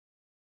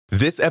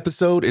This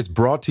episode is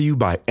brought to you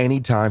by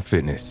Anytime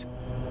Fitness.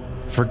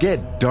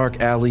 Forget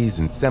dark alleys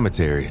and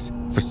cemeteries.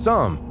 For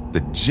some,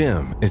 the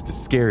gym is the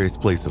scariest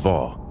place of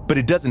all, but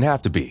it doesn't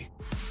have to be.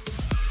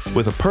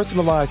 With a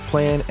personalized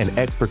plan and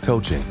expert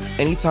coaching,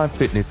 Anytime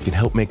Fitness can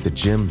help make the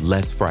gym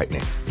less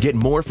frightening. Get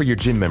more for your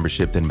gym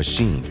membership than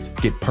machines.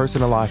 Get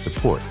personalized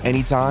support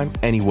anytime,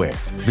 anywhere.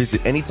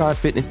 Visit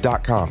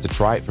AnytimeFitness.com to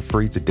try it for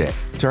free today.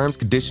 Terms,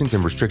 conditions,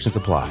 and restrictions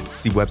apply.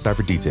 See website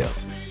for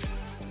details.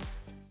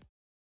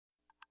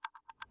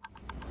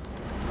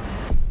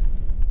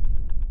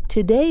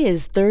 Today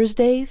is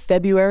Thursday,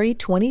 February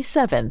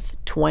 27th,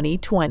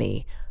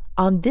 2020.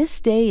 On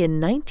this day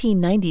in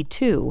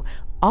 1992,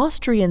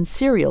 Austrian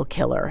serial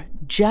killer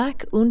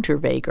Jack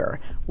Unterweger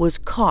was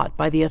caught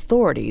by the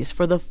authorities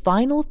for the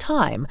final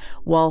time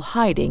while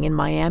hiding in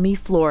Miami,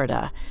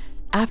 Florida.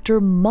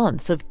 After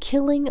months of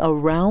killing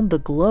around the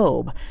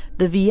globe,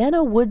 the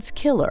Vienna Woods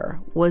killer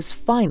was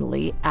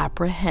finally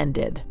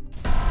apprehended.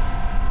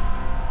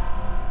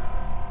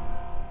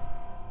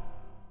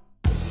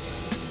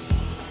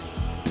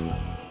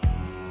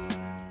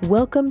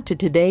 Welcome to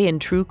Today in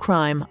True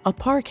Crime, a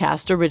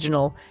Parcast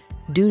original.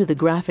 Due to the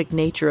graphic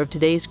nature of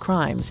today's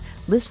crimes,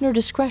 listener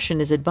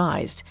discretion is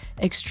advised.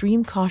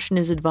 Extreme caution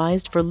is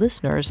advised for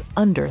listeners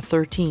under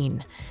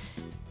 13.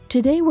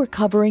 Today we're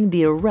covering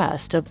the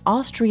arrest of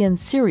Austrian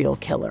serial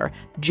killer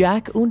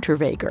Jack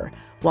Unterweger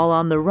while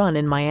on the run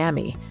in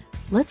Miami.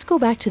 Let's go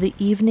back to the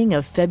evening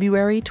of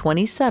February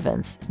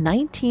 27th,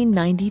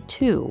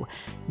 1992,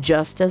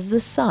 just as the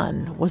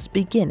sun was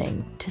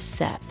beginning to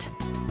set.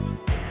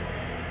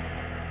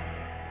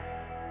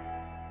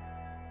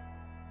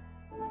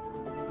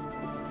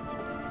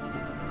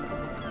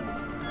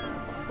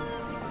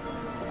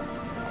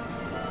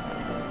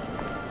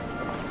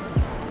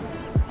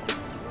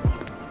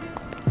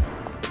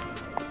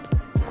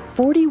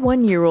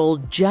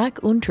 "41-year-old Jack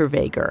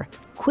Unterweger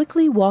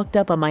quickly walked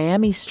up a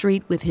Miami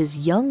street with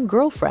his young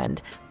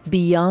girlfriend,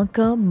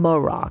 Bianca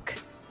Morok.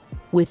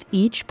 With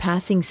each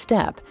passing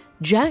step,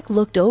 Jack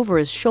looked over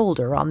his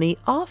shoulder on the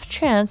off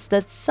chance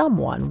that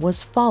someone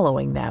was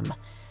following them.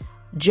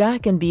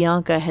 Jack and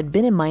Bianca had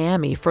been in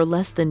Miami for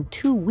less than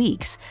 2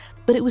 weeks,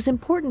 but it was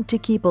important to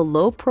keep a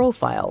low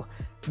profile.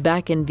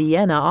 Back in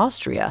Vienna,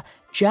 Austria,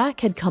 Jack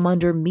had come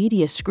under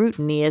media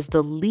scrutiny as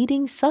the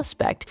leading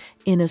suspect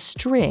in a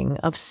string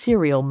of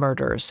serial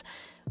murders.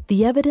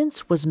 The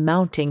evidence was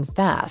mounting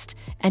fast,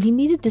 and he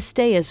needed to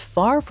stay as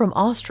far from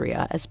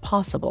Austria as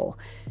possible.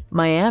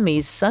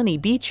 Miami's sunny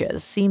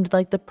beaches seemed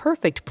like the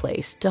perfect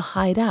place to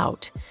hide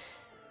out.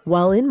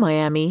 While in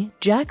Miami,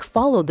 Jack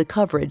followed the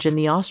coverage in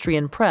the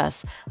Austrian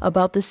press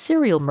about the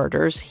serial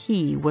murders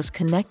he was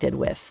connected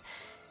with.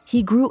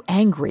 He grew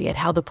angry at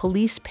how the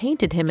police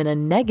painted him in a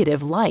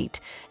negative light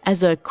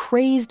as a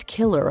crazed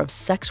killer of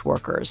sex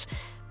workers.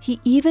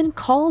 He even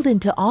called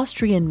into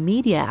Austrian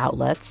media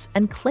outlets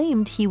and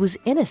claimed he was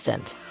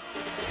innocent.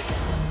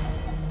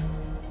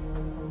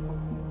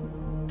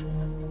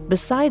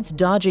 Besides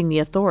dodging the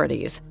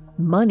authorities,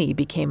 money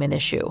became an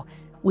issue.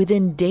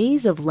 Within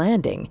days of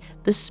landing,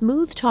 the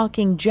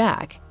smooth-talking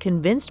Jack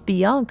convinced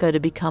Bianca to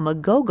become a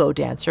go-go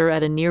dancer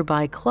at a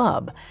nearby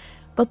club.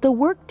 But the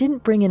work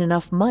didn't bring in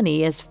enough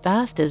money as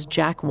fast as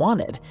Jack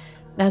wanted.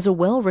 As a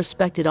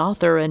well-respected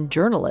author and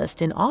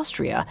journalist in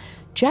Austria,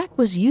 Jack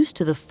was used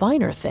to the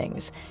finer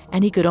things,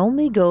 and he could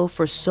only go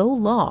for so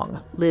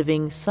long,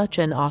 living such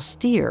an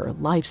austere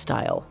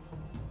lifestyle.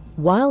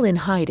 While in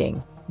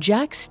hiding,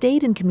 Jack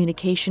stayed in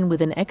communication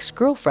with an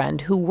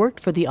ex-girlfriend who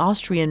worked for the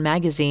Austrian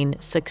magazine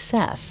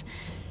Success.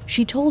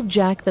 She told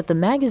Jack that the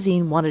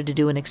magazine wanted to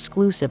do an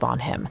exclusive on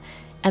him,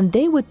 and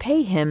they would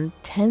pay him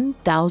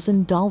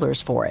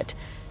 $10,000 for it.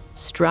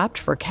 Strapped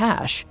for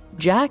cash,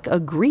 Jack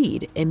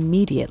agreed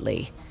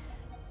immediately.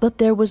 But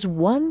there was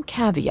one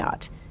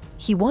caveat.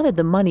 He wanted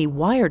the money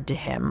wired to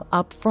him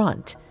up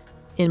front,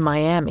 in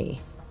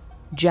Miami.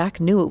 Jack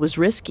knew it was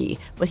risky,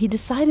 but he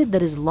decided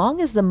that as long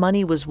as the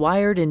money was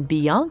wired in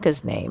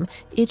Bianca's name,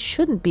 it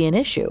shouldn't be an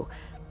issue.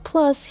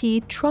 Plus,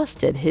 he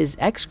trusted his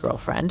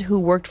ex-girlfriend who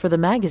worked for the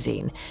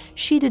magazine.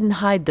 She didn't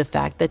hide the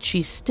fact that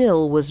she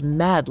still was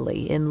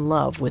madly in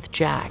love with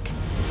Jack.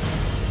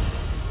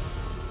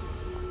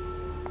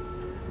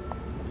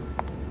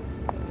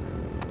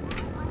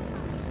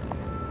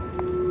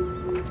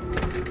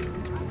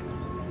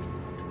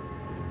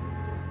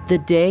 The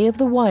day of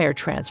the wire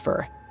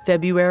transfer,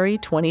 February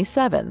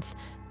 27th,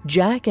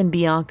 Jack and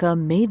Bianca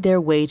made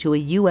their way to a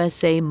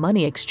USA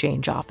money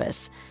exchange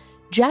office.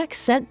 Jack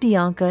sent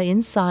Bianca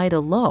inside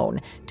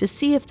alone to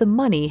see if the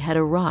money had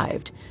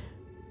arrived.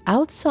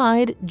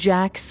 Outside,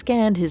 Jack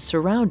scanned his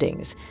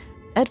surroundings.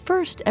 At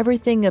first,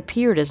 everything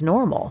appeared as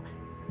normal,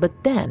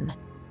 but then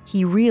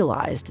he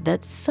realized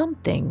that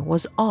something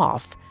was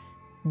off.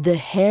 The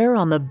hair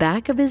on the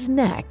back of his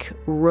neck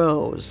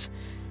rose.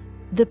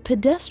 The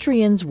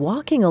pedestrians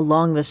walking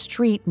along the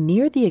street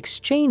near the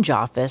exchange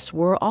office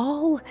were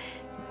all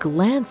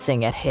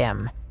glancing at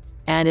him,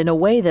 and in a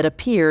way that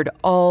appeared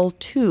all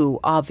too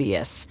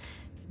obvious.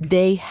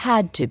 They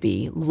had to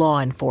be law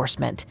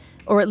enforcement,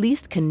 or at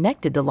least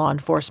connected to law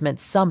enforcement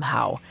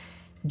somehow.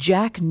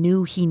 Jack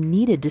knew he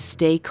needed to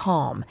stay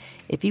calm.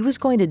 If he was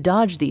going to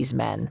dodge these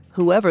men,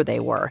 whoever they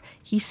were,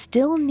 he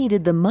still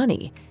needed the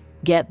money.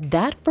 Get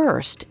that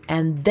first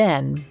and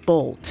then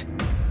bolt.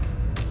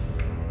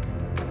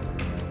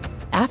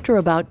 After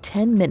about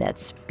 10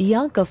 minutes,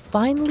 Bianca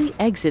finally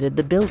exited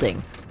the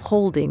building,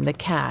 holding the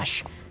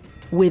cash.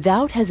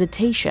 Without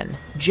hesitation,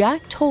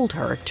 Jack told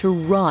her to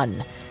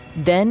run.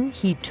 Then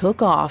he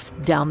took off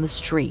down the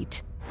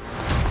street.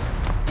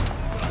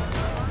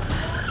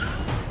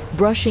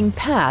 Brushing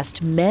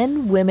past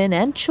men, women,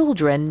 and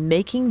children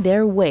making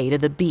their way to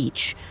the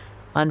beach.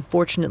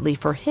 Unfortunately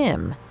for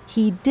him,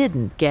 he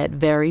didn't get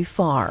very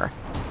far.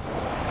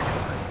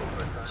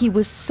 He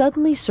was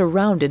suddenly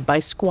surrounded by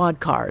squad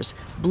cars,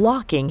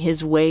 blocking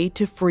his way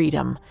to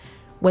freedom.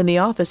 When the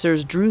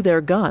officers drew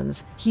their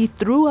guns, he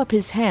threw up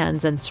his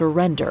hands and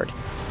surrendered.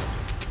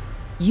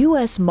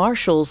 U.S.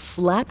 Marshals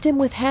slapped him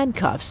with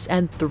handcuffs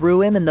and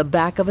threw him in the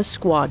back of a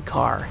squad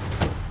car.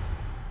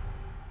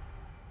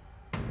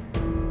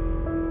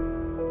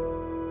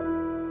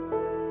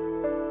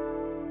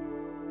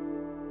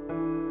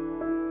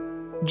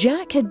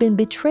 Jack had been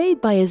betrayed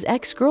by his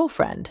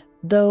ex-girlfriend,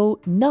 though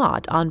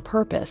not on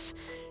purpose.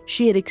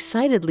 She had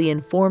excitedly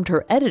informed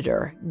her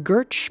editor,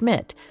 Gert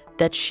Schmidt,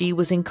 that she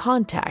was in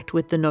contact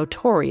with the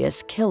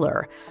notorious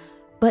killer.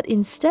 But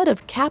instead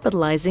of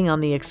capitalizing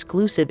on the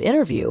exclusive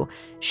interview,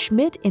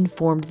 Schmidt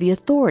informed the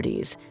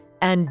authorities,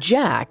 and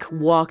Jack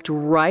walked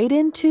right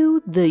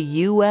into the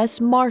U.S.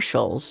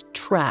 Marshals'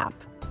 trap.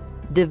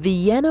 The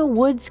Vienna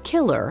Woods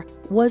killer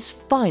was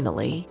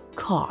finally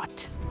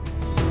caught.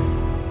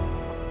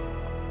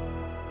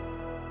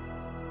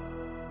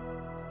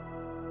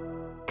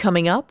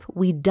 Coming up,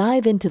 we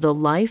dive into the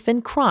life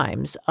and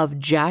crimes of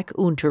Jack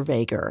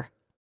Unterweger.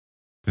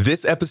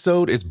 This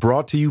episode is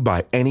brought to you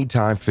by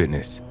Anytime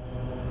Fitness.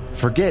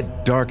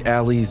 Forget dark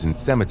alleys and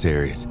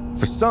cemeteries.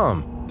 For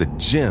some, the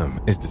gym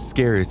is the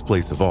scariest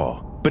place of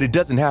all, but it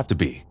doesn't have to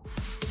be.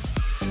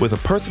 With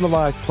a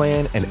personalized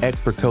plan and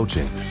expert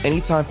coaching,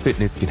 Anytime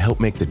Fitness can help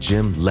make the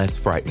gym less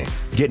frightening.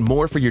 Get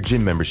more for your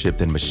gym membership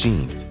than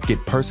machines.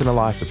 Get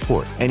personalized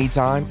support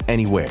anytime,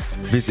 anywhere.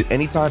 Visit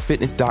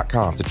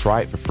AnytimeFitness.com to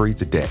try it for free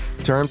today.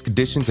 Terms,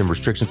 conditions, and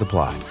restrictions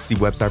apply. See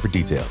website for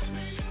details.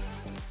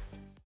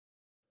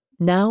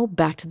 Now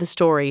back to the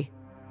story.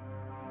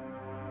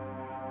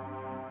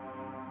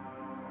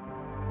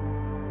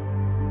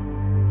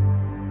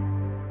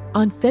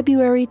 On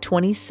February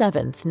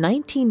 27,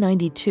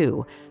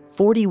 1992,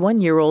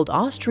 41-year-old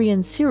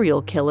Austrian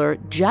serial killer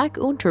Jack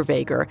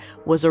Unterweger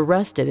was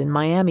arrested in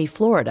Miami,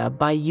 Florida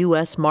by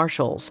U.S.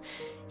 Marshals.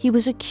 He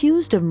was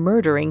accused of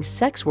murdering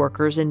sex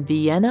workers in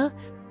Vienna,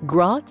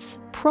 Graz,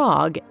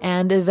 Prague,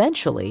 and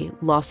eventually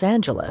Los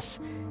Angeles.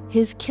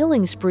 His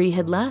killing spree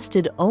had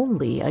lasted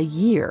only a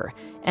year,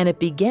 and it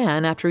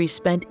began after he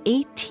spent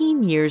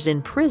 18 years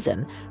in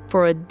prison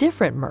for a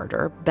different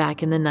murder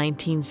back in the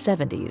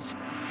 1970s.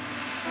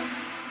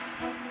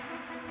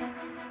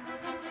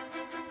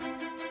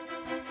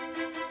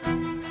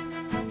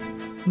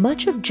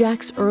 Much of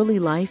Jack's early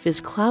life is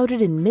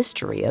clouded in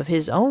mystery of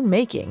his own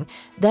making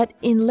that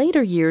in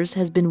later years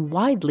has been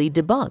widely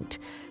debunked.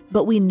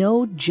 But we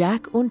know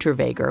Jack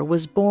Unterweger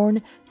was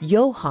born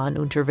Johann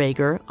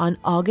Unterweger on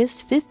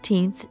August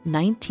 15,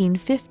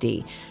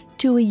 1950,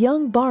 to a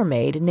young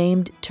barmaid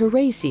named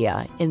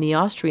Theresia in the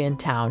Austrian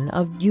town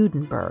of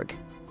Judenberg.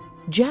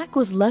 Jack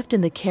was left in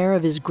the care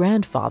of his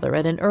grandfather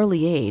at an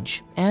early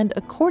age and,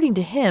 according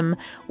to him,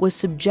 was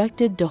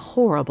subjected to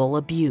horrible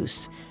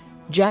abuse.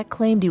 Jack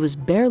claimed he was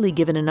barely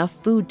given enough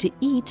food to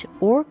eat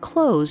or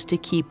clothes to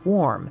keep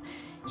warm.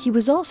 He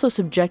was also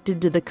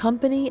subjected to the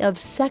company of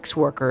sex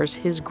workers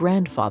his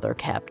grandfather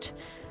kept.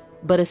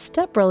 But a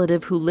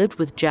step-relative who lived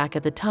with Jack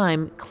at the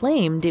time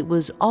claimed it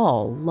was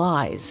all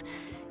lies.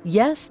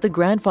 Yes, the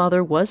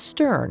grandfather was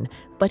stern,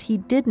 but he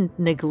didn't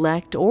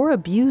neglect or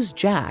abuse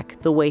Jack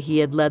the way he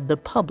had led the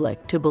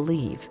public to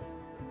believe.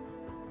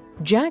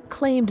 Jack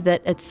claimed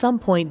that at some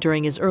point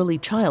during his early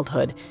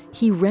childhood,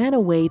 he ran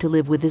away to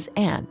live with his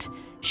aunt.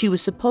 She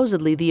was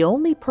supposedly the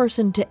only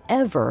person to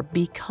ever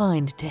be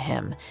kind to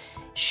him.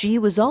 She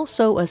was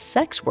also a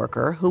sex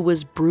worker who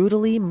was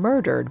brutally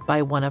murdered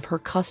by one of her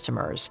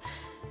customers.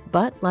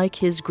 But like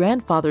his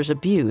grandfather's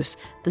abuse,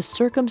 the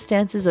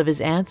circumstances of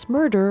his aunt's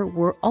murder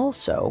were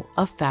also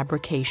a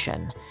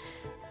fabrication.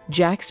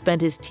 Jack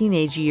spent his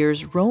teenage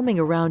years roaming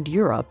around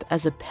Europe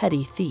as a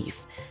petty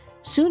thief.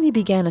 Soon he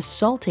began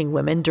assaulting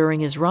women during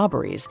his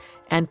robberies,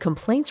 and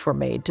complaints were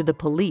made to the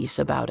police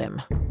about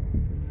him.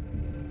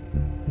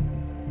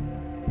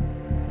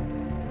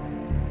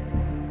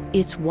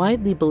 It's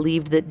widely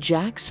believed that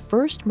Jack's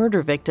first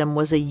murder victim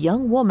was a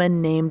young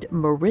woman named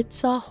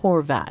Maritza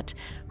Horvat,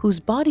 whose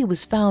body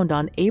was found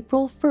on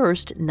April 1,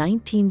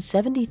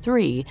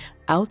 1973,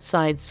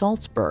 outside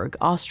Salzburg,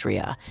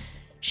 Austria.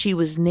 She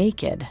was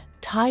naked,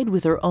 tied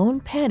with her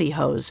own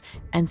pantyhose,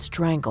 and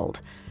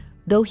strangled.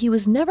 Though he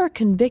was never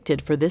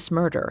convicted for this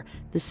murder,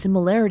 the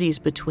similarities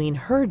between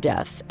her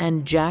death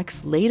and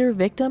Jack's later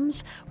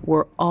victims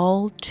were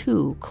all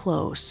too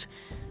close.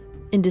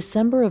 In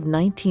December of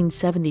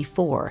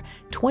 1974,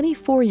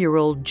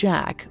 24-year-old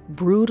Jack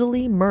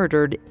brutally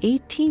murdered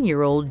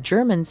 18-year-old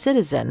German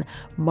citizen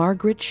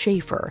Margaret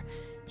Schaefer.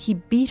 He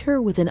beat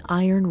her with an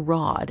iron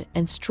rod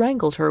and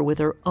strangled her with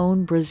her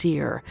own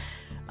brassiere.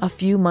 A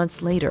few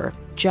months later,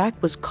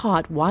 Jack was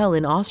caught while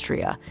in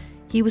Austria.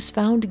 He was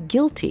found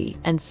guilty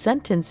and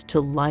sentenced to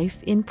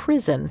life in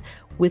prison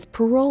with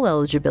parole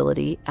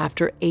eligibility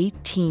after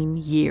 18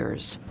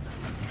 years.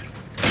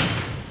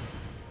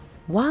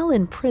 While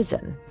in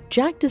prison,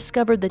 Jack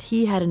discovered that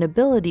he had an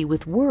ability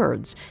with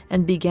words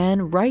and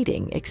began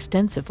writing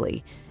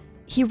extensively.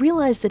 He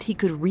realized that he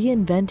could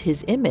reinvent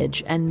his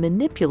image and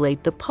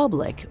manipulate the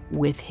public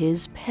with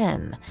his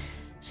pen.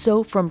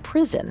 So from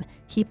prison,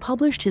 he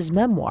published his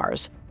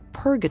memoirs,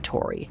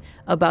 Purgatory,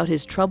 about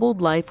his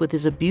troubled life with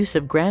his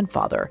abusive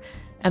grandfather,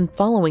 and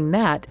following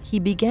that, he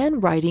began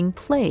writing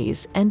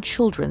plays and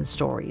children's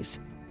stories.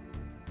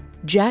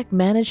 Jack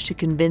managed to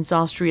convince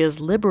Austria's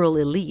liberal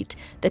elite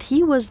that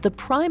he was the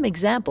prime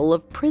example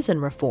of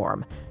prison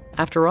reform.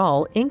 After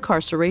all,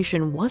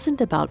 incarceration wasn't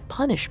about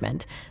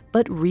punishment,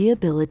 but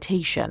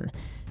rehabilitation.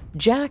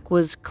 Jack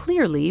was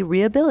clearly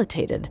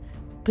rehabilitated.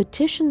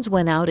 Petitions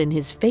went out in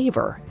his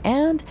favor,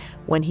 and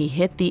when he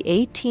hit the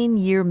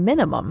 18-year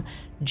minimum,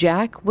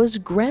 Jack was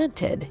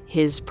granted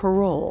his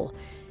parole.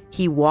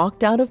 He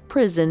walked out of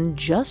prison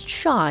just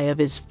shy of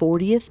his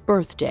 40th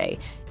birthday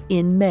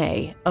in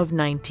May of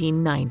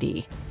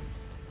 1990.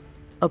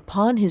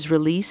 Upon his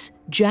release,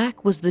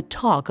 Jack was the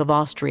talk of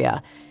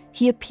Austria.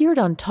 He appeared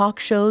on talk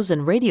shows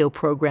and radio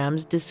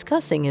programs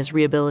discussing his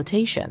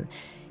rehabilitation.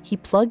 He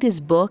plugged his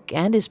book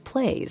and his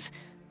plays.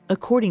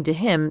 According to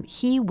him,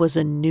 he was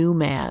a new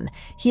man.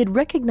 He had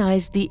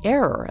recognized the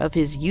error of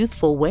his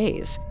youthful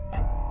ways.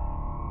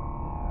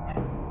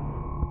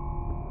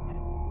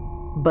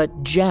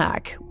 But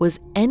Jack was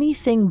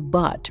anything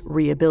but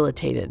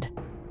rehabilitated.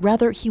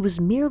 Rather, he was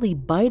merely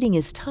biding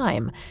his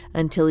time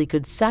until he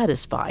could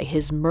satisfy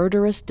his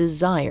murderous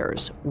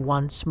desires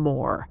once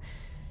more.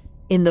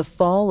 In the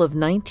fall of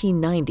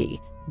 1990,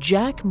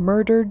 Jack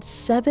murdered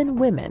 7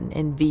 women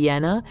in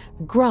Vienna,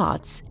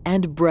 Graz,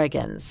 and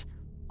Bregenz.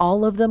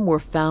 All of them were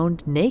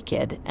found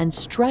naked and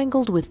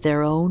strangled with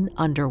their own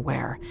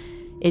underwear.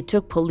 It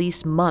took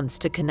police months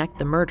to connect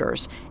the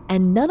murders,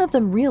 and none of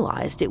them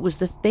realized it was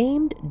the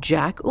famed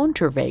Jack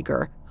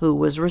Unterweger who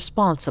was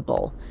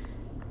responsible.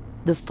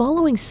 The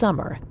following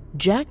summer,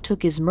 Jack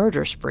took his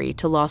murder spree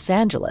to Los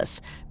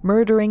Angeles,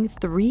 murdering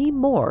 3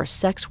 more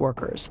sex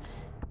workers.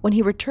 When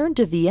he returned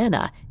to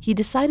Vienna, he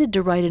decided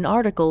to write an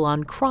article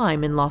on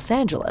crime in Los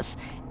Angeles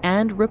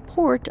and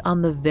report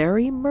on the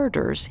very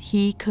murders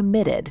he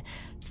committed,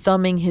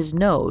 thumbing his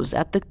nose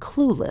at the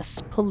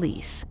clueless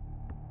police.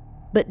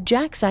 But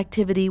Jack's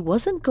activity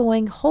wasn't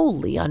going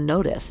wholly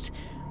unnoticed.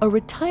 A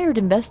retired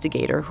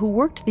investigator who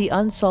worked the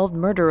unsolved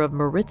murder of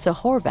Maritza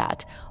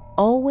Horvat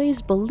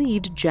always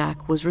believed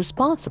Jack was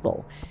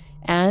responsible,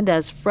 and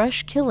as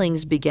fresh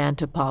killings began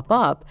to pop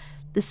up,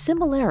 the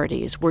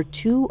similarities were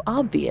too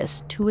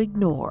obvious to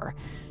ignore.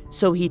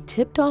 So he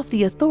tipped off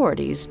the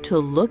authorities to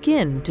look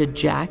into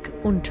Jack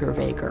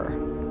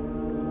Unterweger.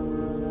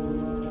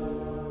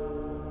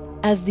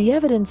 As the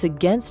evidence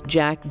against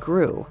Jack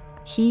grew,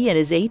 he and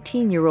his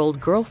 18-year-old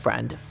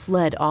girlfriend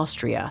fled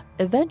Austria,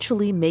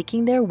 eventually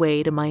making their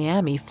way to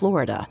Miami,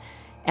 Florida.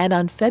 And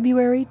on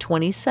February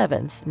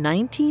 27,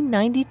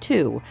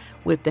 1992,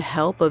 with the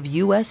help of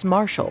U.S.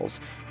 Marshals,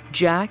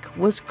 Jack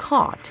was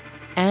caught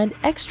and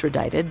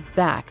extradited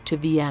back to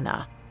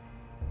Vienna.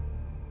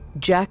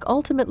 Jack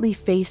ultimately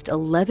faced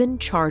 11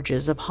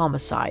 charges of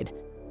homicide.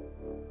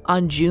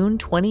 On June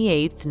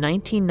 28,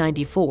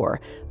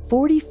 1994,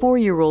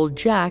 44-year-old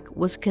Jack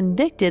was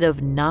convicted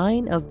of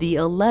 9 of the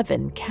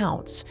 11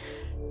 counts.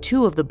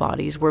 2 of the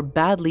bodies were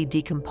badly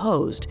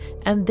decomposed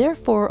and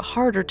therefore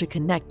harder to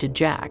connect to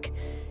Jack.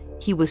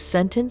 He was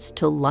sentenced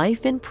to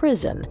life in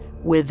prison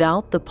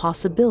without the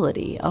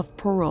possibility of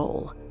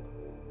parole.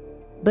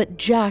 But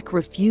Jack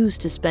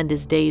refused to spend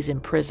his days in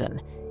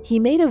prison. He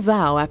made a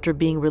vow after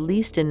being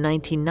released in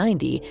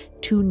 1990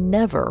 to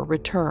never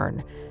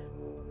return.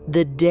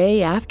 The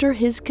day after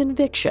his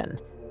conviction,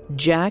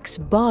 Jack's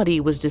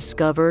body was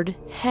discovered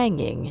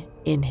hanging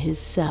in his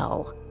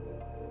cell.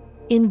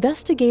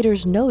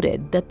 Investigators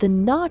noted that the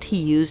knot he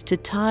used to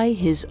tie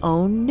his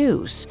own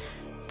noose,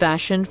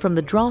 fashioned from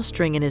the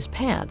drawstring in his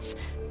pants,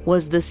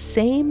 was the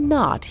same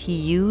knot he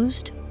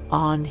used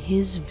on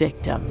his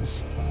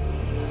victims.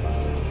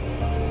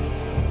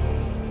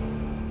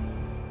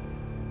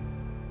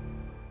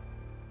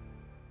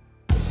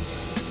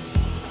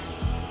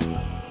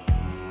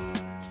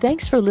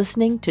 Thanks for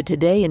listening to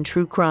Today in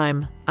True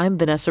Crime. I'm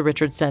Vanessa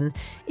Richardson.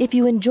 If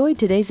you enjoyed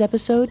today's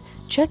episode,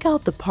 check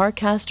out the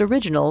Parcast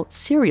original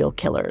Serial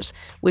Killers,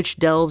 which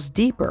delves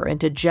deeper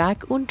into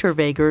Jack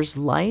Unterweger's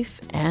life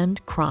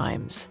and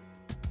crimes.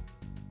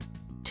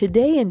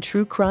 Today in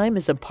True Crime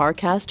is a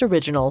Parcast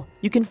original.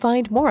 You can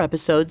find more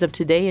episodes of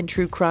Today in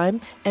True Crime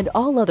and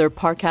all other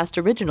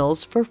Parcast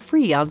originals for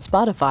free on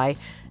Spotify.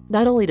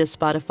 Not only does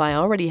Spotify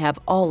already have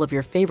all of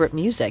your favorite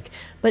music,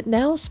 but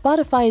now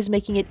Spotify is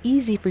making it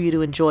easy for you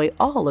to enjoy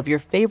all of your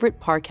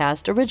favorite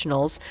Parcast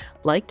originals,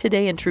 like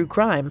Today in True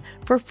Crime,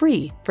 for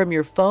free from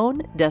your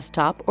phone,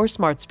 desktop, or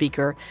smart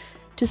speaker.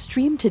 To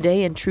stream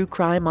Today in True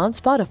Crime on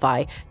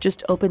Spotify,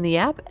 just open the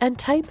app and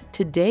type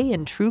Today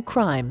in True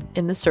Crime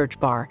in the search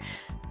bar.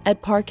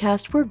 At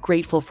Parcast, we're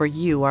grateful for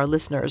you, our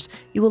listeners.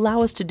 You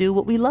allow us to do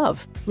what we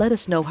love. Let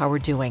us know how we're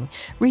doing.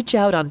 Reach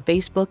out on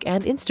Facebook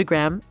and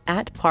Instagram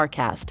at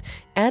Parcast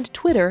and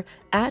Twitter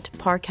at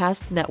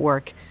Parcast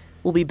Network.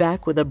 We'll be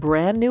back with a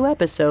brand new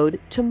episode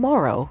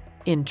tomorrow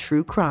in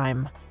True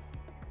Crime.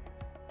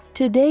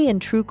 Today in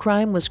True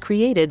Crime was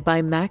created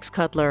by Max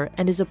Cutler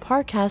and is a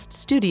Parcast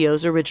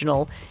Studios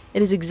original.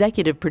 It is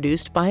executive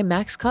produced by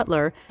Max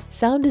Cutler,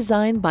 sound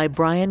designed by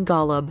Brian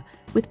Golub,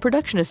 with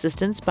production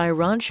assistance by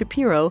Ron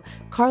Shapiro,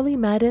 Carly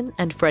Madden,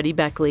 and Freddie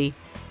Beckley.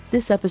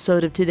 This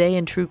episode of Today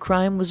in True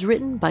Crime was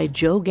written by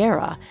Joe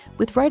Guerra,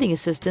 with writing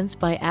assistance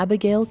by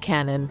Abigail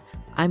Cannon.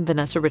 I'm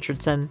Vanessa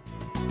Richardson.